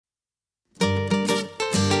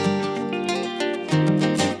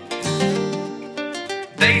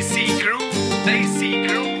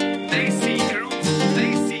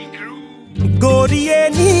गोरिए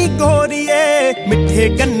नी गोरिए मिठे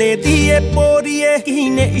गन्ने दिए पोरिए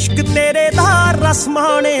कीने इश्क तेरे दा रस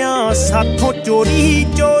माणिया साथों चोरी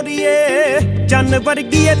चोरिए चन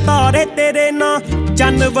वर्गीए तारे तेरे ना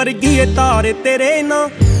चन वर्गीए तारे तेरे ना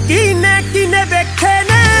कीने कीने वेखे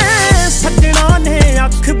ने सजना ने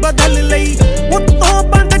अख बदल लई उत्तों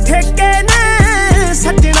बंद ठेके ने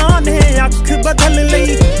सजना ने अख बदल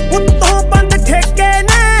लई उत्तों बंद ठेके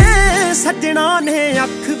ने सजना ने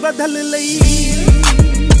अख बदल लई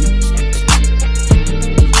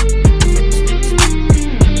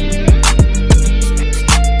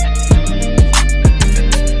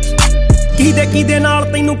किदे नाल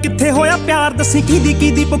तैनू किथे होया प्यार दसी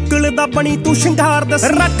किदी बुक्कल दा बनी तू शंगार दस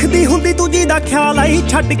रखदी हुंदी तू जी दा ख्याल आई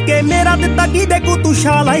छड्ड के मेरा दिता किदे को तू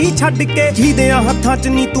शाल आई छड्ड के जिहदेयां हत्थां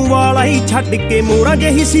च नी तू वाल आई छड्ड के मोरा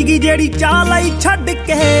जही सीगी जेड़ी चाल आई छड्ड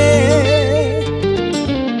के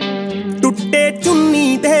टुट्टे चुन्नी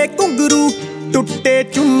दे घुंगरू टुट्टे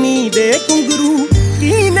चुन्नी दे घुंगरू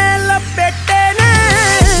कीने लपेटे ने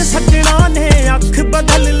सजना ने अख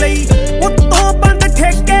बदल लई उत्तों बंद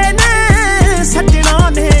ठेके ने सजना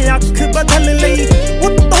ने अख बदल लई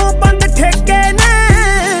उत्तों बंद ठेके ने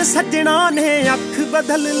सजना ने अख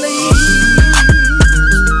बदल लई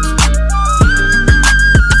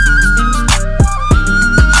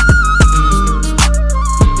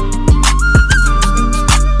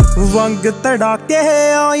वंग तड़ाके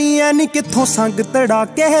आई है नी किथों संग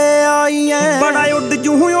तड़ाके आई है बड़ा उड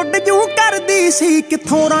जू कर दी सी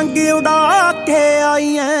किथों रंग उड़ा के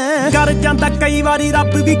आई है कर जांदा कई बारी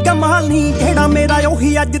रब भी कमाल नहीं केड़ा मेरा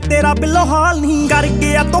ओही अज तेरा बिलो हाल नहीं कर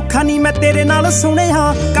गया धोखा नहीं मैं तेरे नाल सुनिया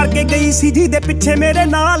करके गई सी जी दे पिछे मेरे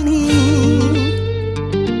नाल नहीं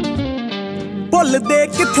भुल दे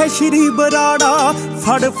किथे श्री बराड़ा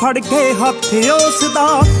फड़ के हथ उसदा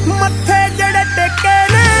मथे जड़े टेके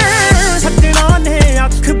ने सजना ने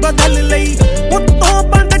अख बदल लई उत्तों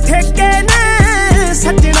बंद ठेके ने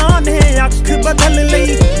सजना ने अख बदल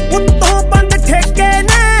लई उत्तों बंद ठेके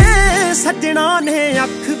ने सजना ने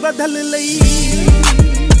अख बदल लई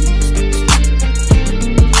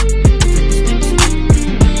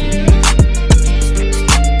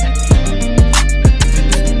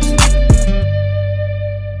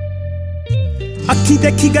अखी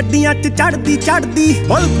देखी गड्डियां च चढ़दी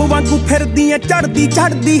बल्ब वांगू फिरदी ऐ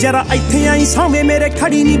चढ़दी जरा इत्थे आई सामे मेरे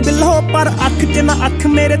खड़ी नी बिल्लो पर अख च ना अख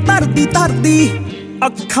मेरे तरदी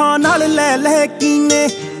अखां नाल ले कीने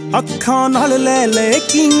अखां नाल ले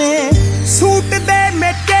कीने सूट दे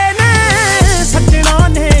मेटे ने सजना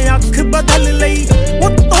ने अख बदल लई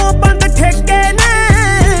उत्तों बंद ठेके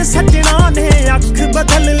ने सजना ने अख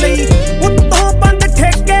बदल लई उत्तों बंद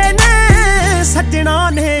ठेके ने सजना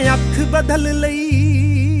ने अख बदल लई